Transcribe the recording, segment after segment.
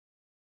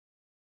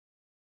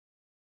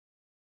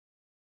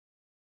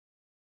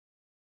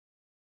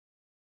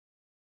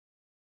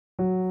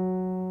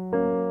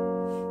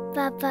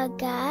Papa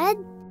God,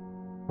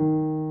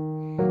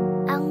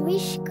 ang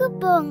wish ko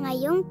po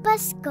ngayong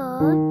Pasko,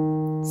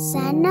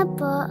 sana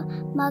po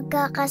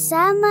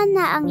magkakasama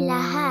na ang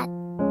lahat.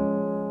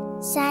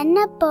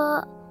 Sana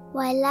po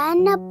wala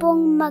na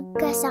pong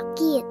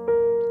magkasakit.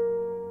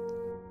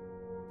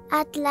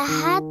 At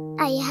lahat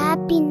ay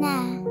happy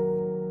na.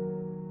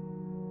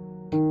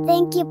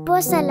 Thank you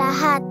po sa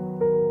lahat.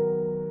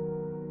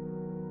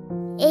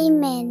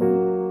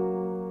 Amen.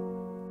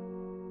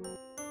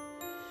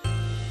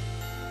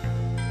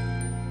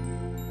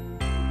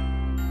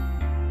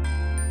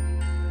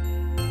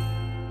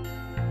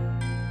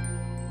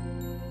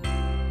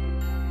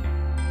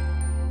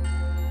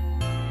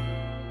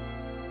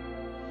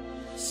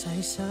 Sa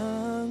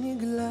isang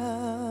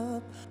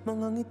iglap,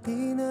 mga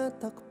ngiti na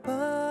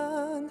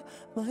takpan,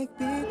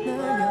 mahigpit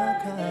na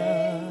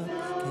yakap,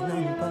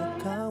 kinang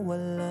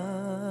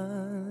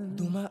pagkawalan.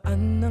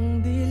 Dumaan ng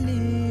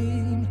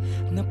dilim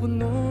na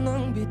puno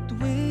ng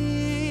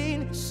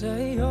bituin, sa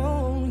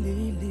iyong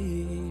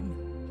lilim,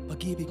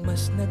 pag-ibig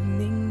mas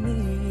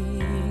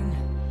nagningning.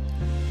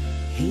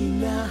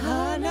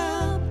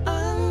 Hinahanap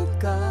ang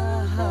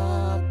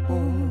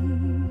kahapon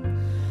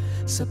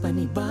sa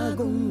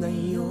panibagong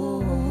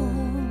ngayon.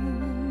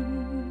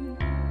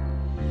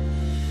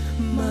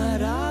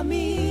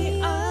 Marami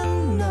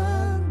ang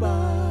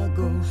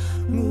nagbago,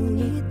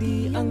 ngunit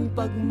di ang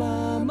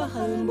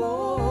pagmamahal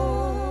mo.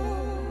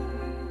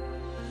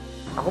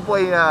 Ako po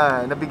ay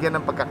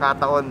nabigyan ng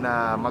pagkakataon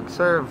na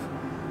mag-serve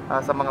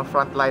sa mga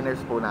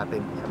frontliners po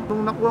natin.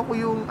 Nung nakuha ko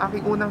yung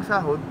aking unang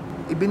sahod,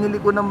 ibinili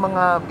ko ng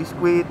mga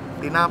biskwit,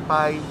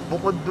 tinapay,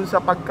 bukod dun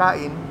sa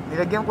pagkain,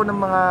 nilagyan ko ng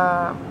mga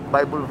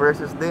Bible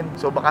verses din.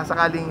 So baka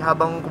sakaling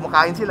habang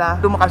kumakain sila,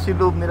 lumakas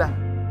yung loob nila.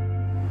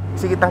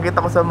 Kasi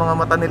kitang-kita ko sa mga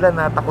mata nila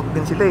na takot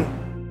din sila eh.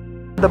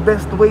 The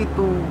best way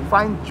to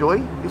find joy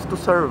is to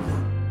serve.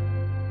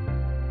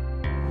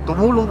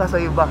 Tumulong ka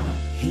sa iba.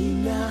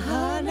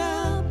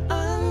 Hinahanap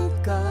ang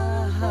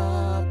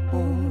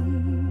kahapon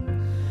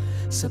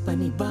sa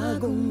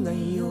panibagong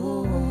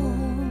ngayon.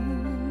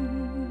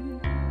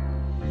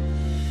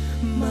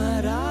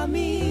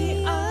 Marami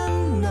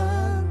ang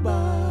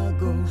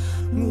nagbago,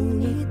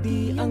 ngunit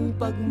di ang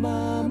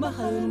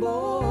pagmamahal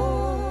mo.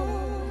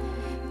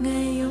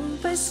 Ngayong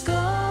Pasko,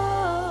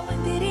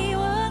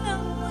 diriwang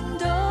ang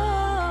mundo.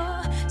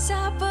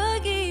 Sa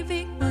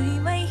pag-ibig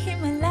mo'y may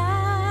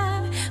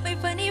himala, may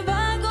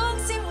panibagong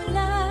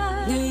simula.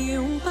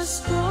 Ngayong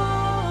Pasko,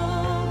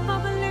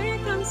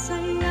 pabalik ang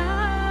saya,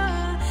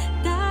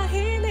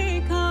 dahil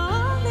ikaw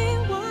ang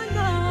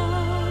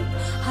liwanag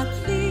at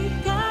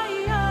ligaya.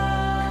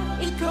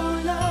 ikaw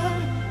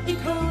lang,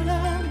 ikaw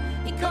lang,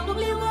 ikaw ang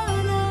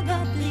liwanag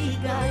at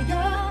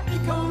ligaya.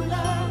 Ikaw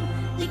lang,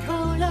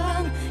 ikaw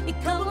lang,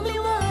 ikaw ang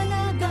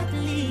liwanag at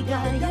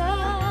ligaya.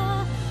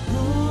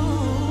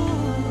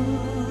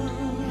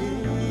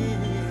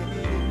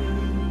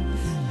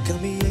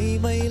 Kami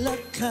ay may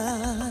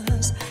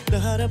lakas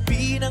na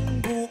harapin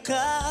ang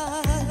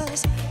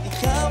bukas.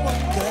 Ikaw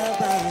ang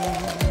gabay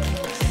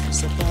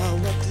sa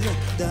bawat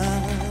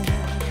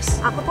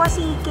lagdas. Ako po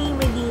si Kay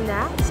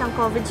Medina, isang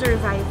COVID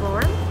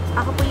survivor.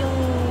 Ako po yung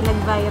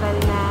nag-viral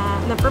na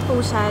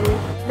proposal.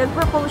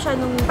 Nag-propose siya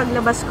nung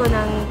paglabas ko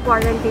ng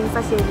quarantine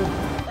facility.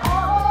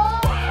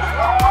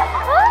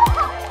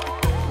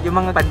 Yung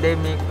mga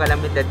pandemic,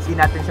 kalamidad, hindi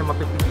natin siya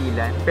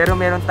mapipigilan. Pero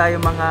meron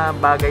tayong mga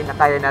bagay na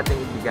kaya natin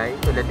ibigay.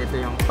 Tulad nito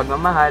yung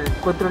pagmamahal.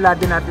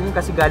 Kontrolado natin yun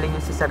kasi galing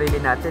yun sa sarili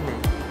natin eh.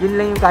 Yun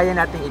lang yung kaya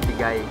natin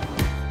ibigay.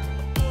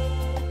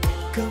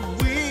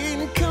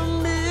 Gawin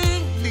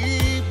kaming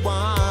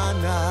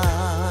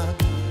liwanag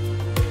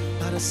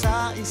para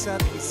sa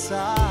isa't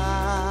isa.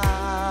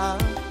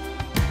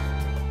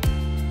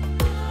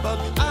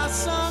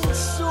 Pag-asang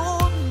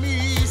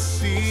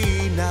sumisinag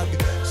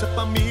sa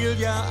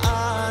pamilya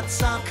at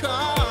sa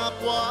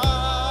kapwa.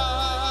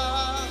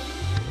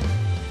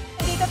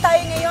 Dito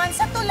tayo ngayon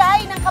sa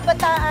tulay ng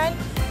kabataan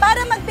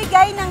para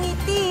magbigay ng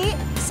ngiti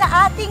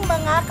sa ating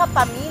mga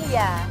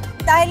kapamilya.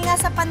 Dahil nga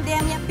sa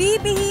pandemya,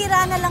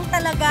 bibihira na lang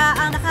talaga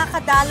ang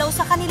nakakadalaw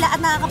sa kanila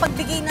at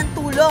nakakapagbigay ng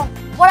tulong.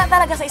 Wala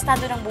talaga sa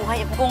estado ng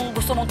buhay kung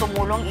gusto mong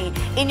tumulong eh.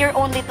 In your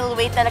own little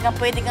way talagang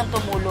pwede kang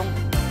tumulong.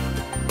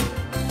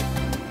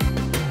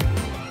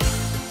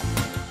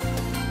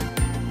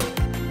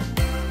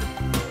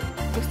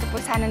 Gusto po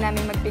sana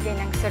namin magbigay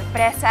ng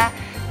sorpresa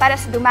para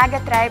sa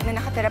Dumaga tribe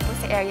na nakatira po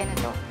sa area na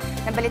to.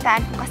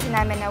 Nabalitaan po kasi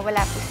namin na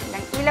wala po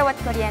silang ilaw at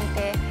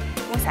kuryente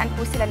kung saan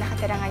po sila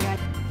nakatira ngayon.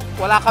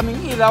 Wala kaming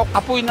ilaw,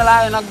 apoy na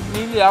lang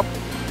nagliliyap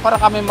para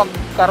kami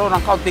magkaroon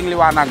ng kaunting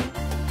liwanag.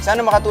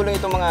 Sana makatulong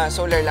itong mga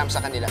solar lamp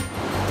sa kanila.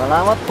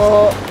 Salamat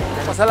po.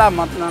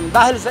 Pasalamat na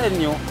dahil sa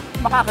inyo,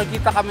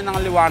 makakikita kami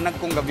ng liwanag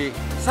kung gabi.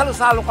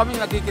 Salo-salo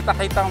kami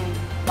nagkikita-kitang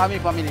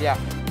kami pamilya.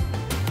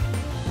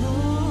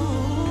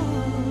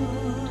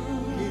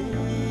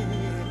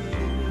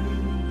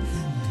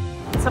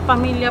 Sa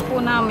pamilya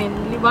po namin,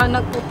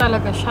 liwanag po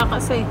talaga siya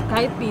kasi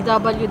kahit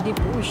PWD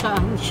po siya,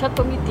 hindi siya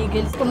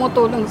tumitigil,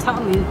 tumutulong sa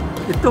amin.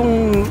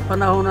 Itong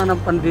panahon na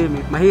ng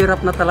pandemic,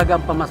 mahirap na talaga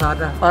ang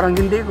pamasada. Parang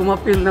hindi ko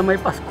mapil na may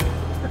Pasko.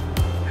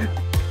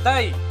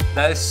 Tay,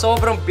 dahil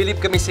sobrang bilib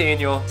kami sa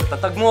inyo, sa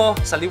tatag mo,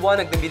 sa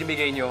liwanag na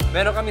binibigay nyo,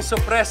 meron kami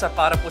sorpresa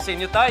para po sa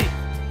inyo, Tay.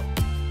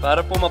 Para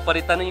po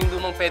mapalitan na yung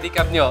lumang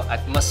pedicab nyo at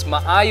mas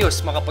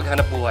maayos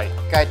makapaghanap buhay.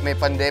 Kahit may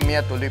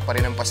pandemya, tuloy pa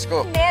rin ang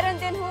Pasko. Meron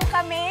din ho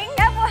kaming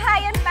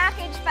kabuhayan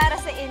package para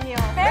sa inyo.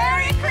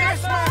 Merry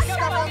Christmas,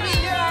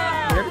 Kapamilya!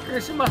 Merry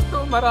Christmas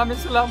to!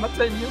 Maraming salamat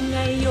sa inyo.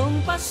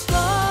 Ngayong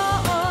Pasko,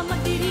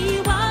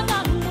 magdiriwang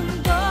ang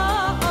mundo.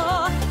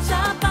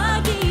 Sa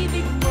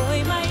pag-ibig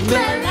mo'y may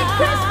Merry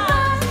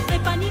Christmas!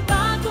 May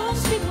panibagong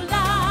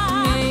simula.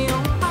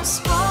 Ngayong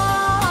Pasko,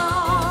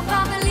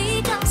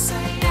 babalik ang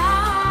saya.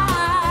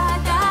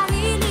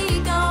 Dahil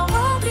ikaw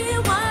ang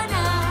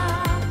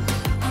liwanag,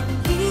 ang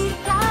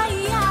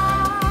ligaya.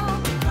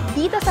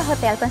 Dito sa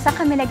hotel kung saan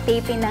kami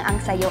nag-taping ng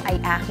Ang Sayo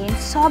Ay Akin,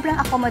 sobrang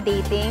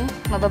accommodating,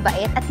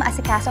 mababait at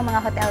maasikaso ang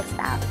mga hotel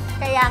staff.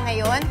 Kaya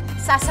ngayon,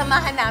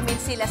 sasamahan namin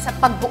sila sa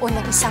pagbuo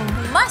ng isang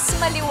mas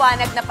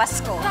maliwanag na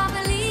Pasko.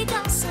 Babalik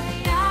ang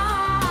saya.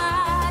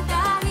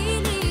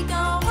 Dahil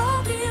ikaw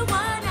ang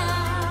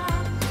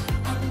liwanag,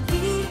 ang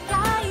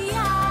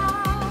ligaya.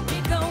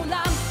 Ikaw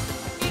lang,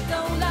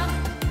 ikaw lang,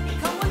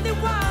 ikaw ang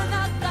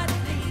liwanag at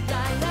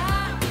ligaya.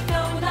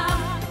 Ikaw lang,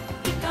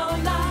 ikaw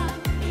lang,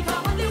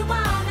 ikaw ang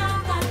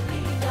liwanag at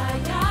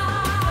ligaya.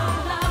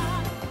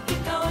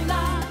 Ikaw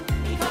lang,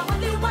 ikaw ang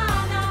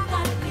liwanag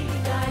at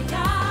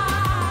ligaya.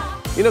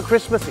 You know,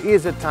 Christmas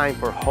is a time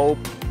for hope,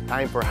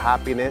 time for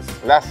happiness.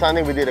 Last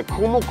Sunday, we did a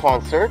Kumu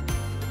concert.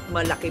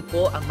 Malaki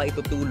po ang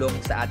maitutulong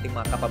sa ating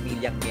mga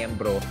kapamilyang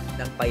miyembro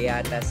ng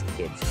Payatas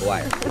Kids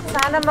Choir.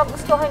 Sana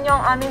magustuhan niyo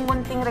ang aming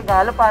munting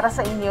regalo para sa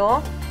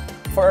inyo.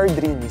 For our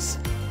dreams,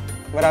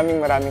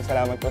 maraming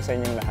salamat po sa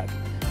inyong lahat.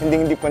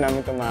 Hindi po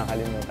namin ito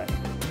makakalimutan.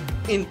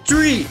 In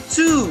 3,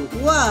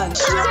 2, 1!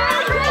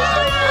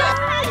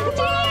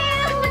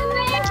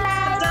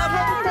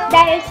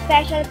 Dahil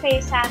special kayo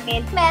sa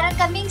amin, Meron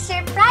kaming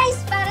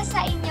surprise para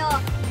sa inyo.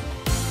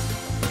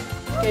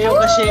 Kayo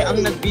kasi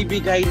ang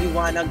nagbibigay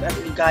liwanag at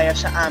ligaya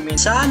sa amin.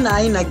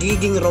 Sana'y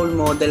nagiging role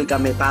model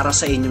kami para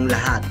sa inyong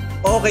lahat.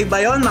 Okay ba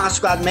yon mga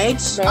squad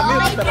mates?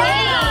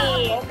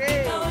 Okay!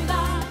 Ikaw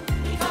lang,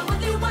 ikaw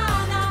ang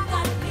liwanag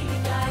at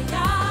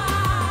ligaya.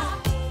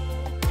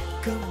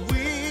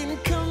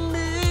 Gawin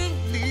kaming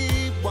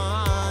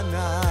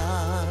liwanag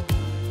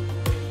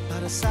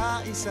para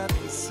sa isa't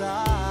isa.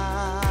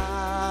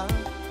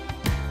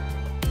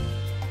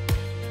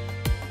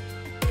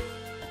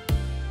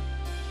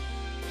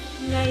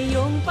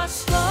 Ngayong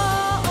Pasko,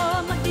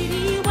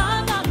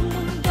 magdiriwang ang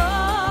mundo.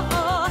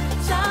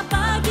 Sa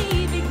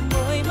pag-ibig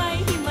mo'y may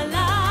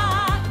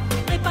himala,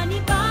 may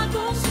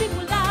panibagong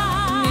simula.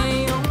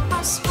 Ngayong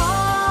Pasko,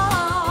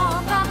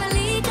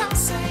 babalik ang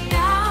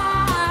saya.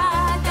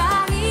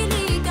 Dahil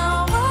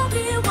ikaw ang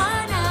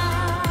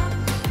liwanag,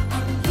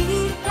 ang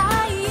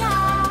ligaya.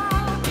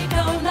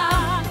 Ikaw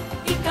lang,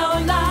 ikaw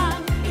lang,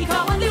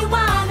 ikaw ang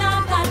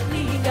liwanag at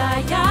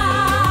ligaya.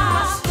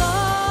 Pasko,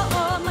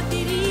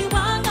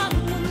 magdiriwang ang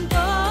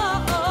mundo.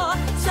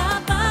 Sa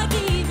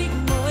pag-ibig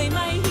mo'y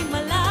may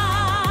himala,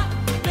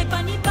 may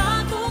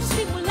panibagong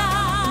simula.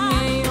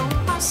 Ngayong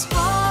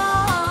Pasko,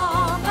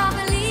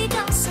 babalik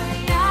ang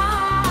saya.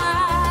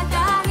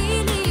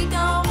 Dahil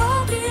ikaw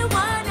ang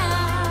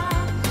liwanag,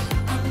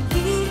 ang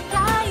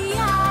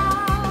ligaya.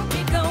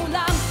 Ikaw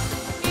lang,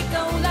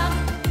 ikaw lang,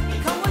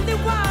 ikaw ang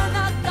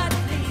liwanag at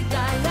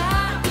ligaya.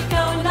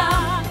 Ikaw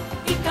lang,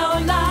 ikaw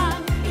lang,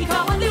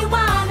 ikaw ang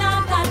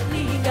liwanag at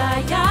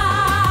ligaya.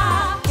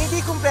 Hindi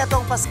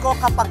kumpleto ang Pasko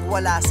kapag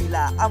wala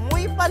sila.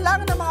 Amoy pa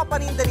lang ng mga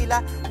paninda nila,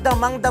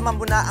 damang-dama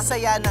mo na ang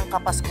saya ng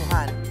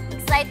Kapaskuhan.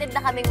 Excited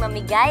na kaming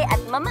mamigay at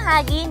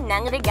mamahagi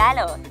ng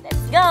regalo.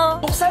 Let's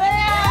go! Buksan na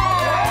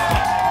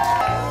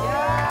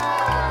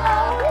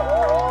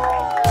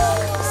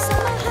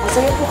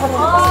Masaya po kami.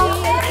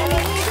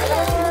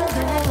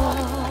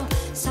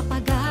 Sa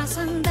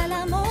pag-asang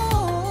dala mo,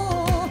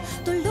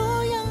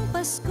 tuloy ang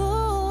Pasko.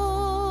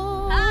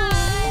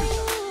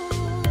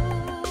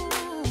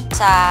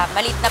 Sa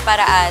maliit na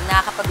paraan,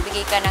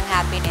 nakakapagbigay ka ng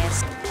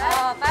happiness.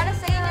 Para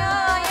sa inyo!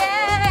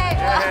 Yay!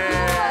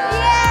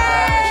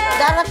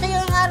 Darating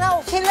ang araw,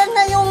 sila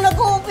na yung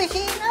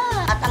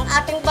nag-uopisina. At ang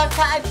ating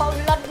bansa ay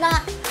paunlad na.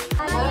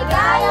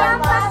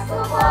 Maligayang Pasko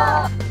po!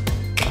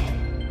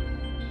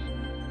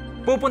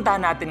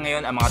 Pupuntahan natin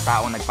ngayon ang mga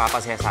taong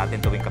nagpapasaya sa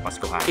atin tuwing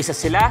Kapaskuhan. Isa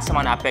sila sa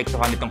mga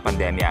naapektuhan nitong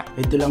pandemya.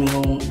 Ito lang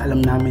yung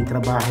alam namin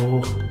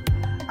trabaho.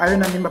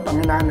 Ayaw namin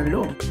mapanghinaan ng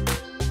loob.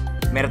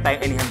 Meron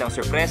tayong inihandang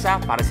sorpresa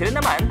para sila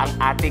naman ang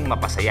ating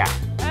mapasaya.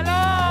 Hello!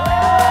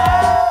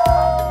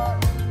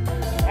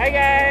 Hi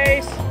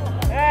guys!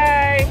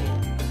 Hi!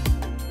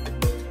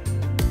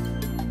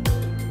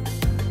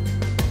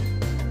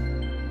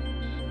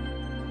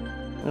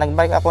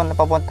 Nagbike ako na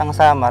papuntang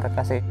Samar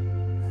kasi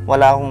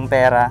wala akong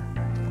pera.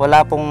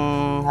 Wala pong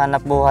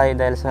hanap buhay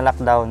dahil sa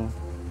lockdown.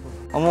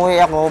 Umuwi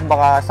ako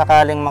baka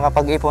sakaling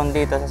makapag-ipon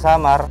dito sa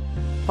Samar.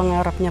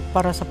 Pangarap niya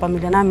para sa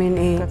pamilya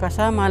namin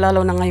kakasama,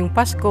 lalo na ngayong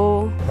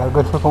Pasko.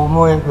 Gusto ko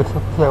umuwi, gusto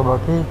ko siya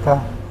makita.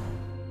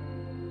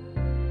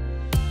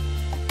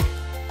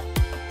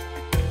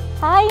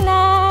 Hi,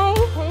 Nay!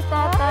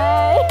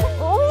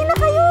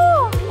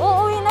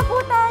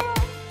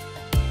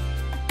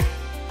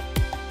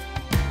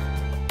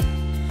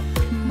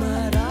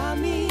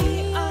 Marami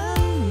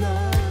ang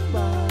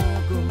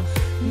nabago,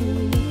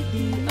 ngunit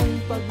di ang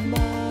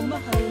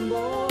pagmamahal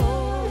mo.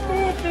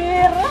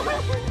 Peter!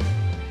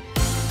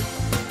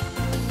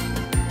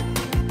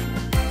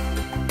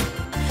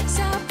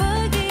 Sa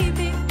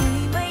pag-ibig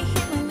may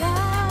himala,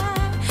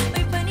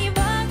 may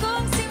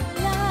panibagong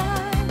simula.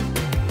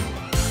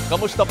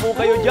 Kamusta po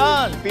kayo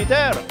dyan,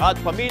 Peter at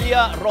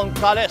pamilya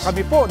Roncales?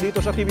 Kami po dito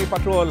sa TV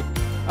Patrol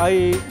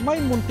ay may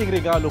munting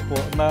regalo po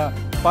na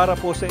para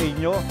po sa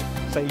inyo,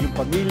 sa inyong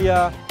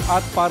pamilya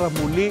at para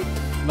muli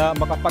na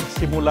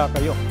makapagsimula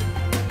kayo.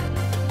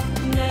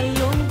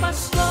 Ngayong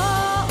Pasko,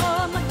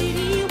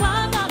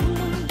 magdiriwang ang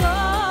mundo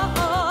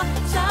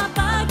sa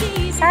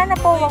pag-ibig. Sana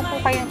po huwag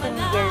po kayong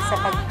tumigil sa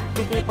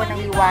pagbigay po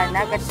ng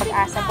liwanag at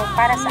pag-asa po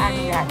para sa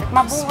aming lahat. At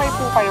mabuhay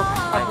po kayo,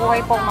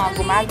 mabuhay po mga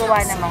gumagawa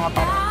ng mga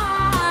paraan.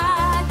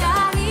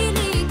 Dahil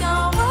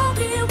ikaw ang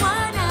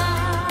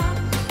liwanag,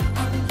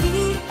 ang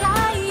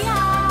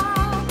ligaya.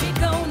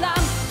 Ikaw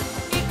lang,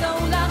 ikaw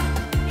lang,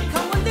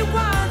 ikaw ang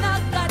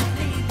liwanag at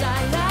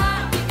ligaya.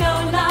 Ikaw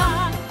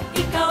lang,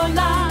 ikaw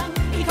lang,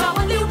 ikaw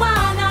ang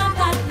liwanag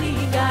at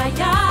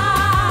ligaya.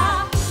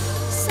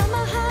 Sa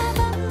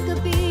mahabang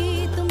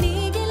gabi,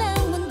 tumigil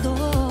ang mundo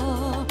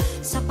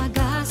sa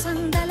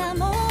pag-asang dala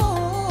mo,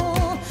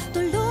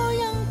 tuloy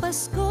ang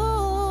Pasko.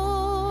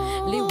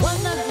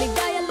 Liwanag,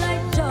 ligaya,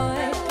 light,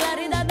 joy,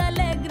 klaridad,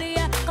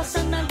 alegria,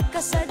 kasang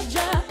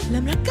nagkasadya.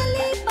 Lamang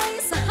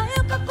kalipay, sa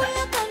hayag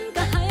kakulakan,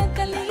 kahayag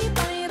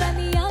kalipay,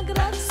 raniyag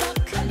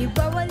ragsak.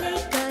 Halimbawa,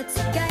 likat,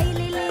 sigay,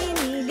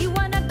 lilini,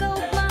 liwanag,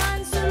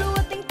 kaugmaan,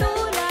 suluating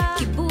tula.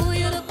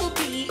 Kibuyo,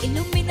 kupi,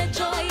 ilumina,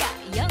 joy,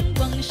 yang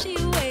guang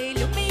shiway,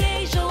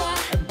 lumiye, joa.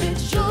 Abit,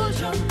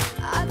 jojo,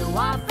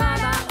 adawa,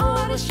 para,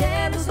 oro,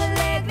 shelos,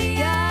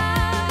 alegria.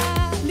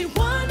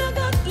 Liwanag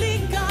at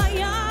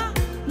ligaya,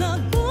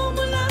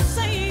 nagmumula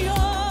sa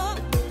iyo,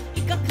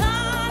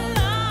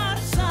 ikakalat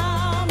sa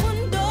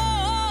mundo.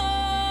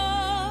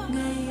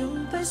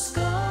 Ngayong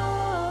Pasko,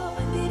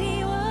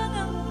 magdiriwang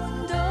ang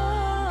mundo.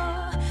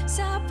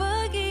 Sa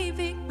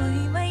pag-ibig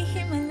mo'y may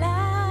himala,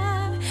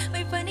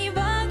 may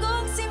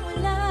panibagong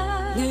simula.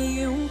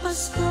 Ngayong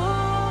Pasko,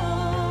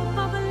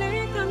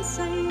 pabalik ang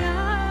saya,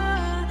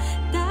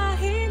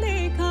 dahil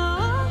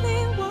ikaw ang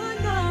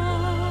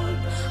liwanag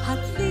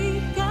at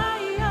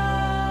ligaya.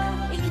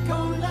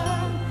 Ikaw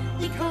lang,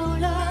 ikaw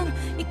lang,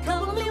 ikaw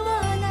ang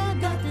liwanag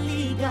at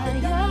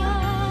ligaya.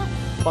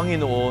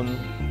 Panginoon,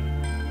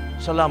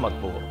 salamat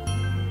po.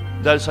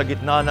 Dahil sa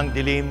gitna ng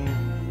dilim,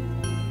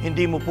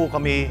 hindi mo po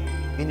kami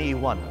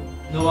iniiwan.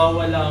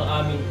 Nawawala ang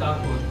aming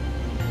takot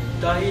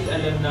dahil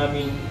alam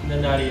namin na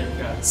nariyan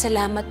ka.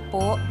 Salamat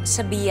po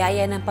sa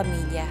biyaya ng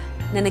pamilya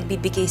na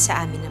nagbibigay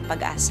sa amin ng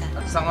pag-asa.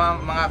 At sa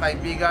mga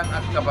kaibigan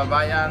at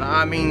kababayan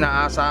na aming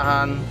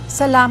naasahan.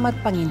 Salamat,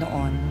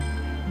 Panginoon,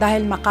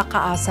 dahil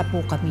makakaasa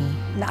po kami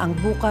na ang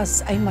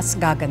bukas ay mas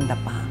gaganda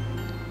pa.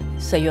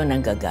 Sa iyo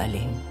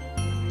nanggagaling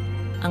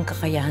ang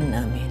kakayahan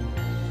namin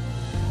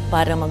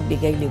para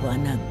magbigay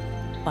liwanag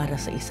para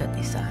sa isa't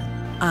isa.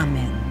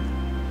 Amen.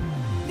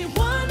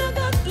 Liwanag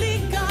at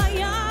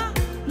ligaya,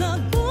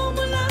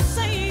 nagmumula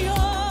sa iyo,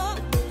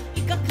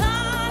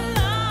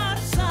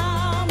 ikakalat sa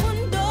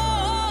mundo.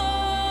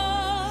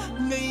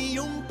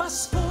 Ngayong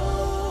Pasko,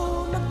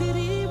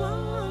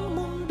 magdiriwang ang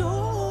mundo.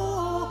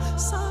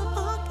 Sa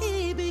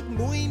pag-ibig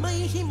mo'y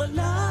may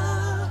himala,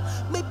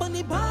 may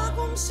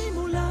panibagong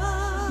simula.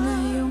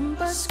 Ngayong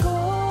Pasko,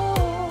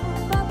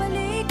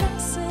 babalik ang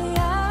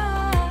saya,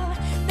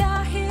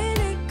 dahil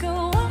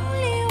ikaw ang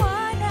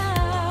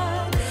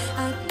liwanag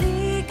at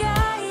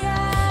ligaya.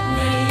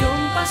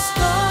 Ngayong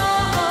Pasko,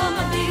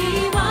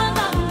 magdiriwang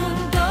ang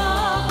mundo.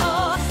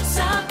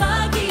 Sa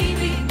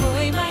pag-ibig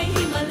mo'y may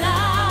himala,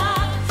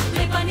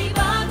 may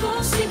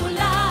panibagong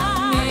simula.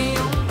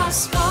 Ngayong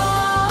Pasko,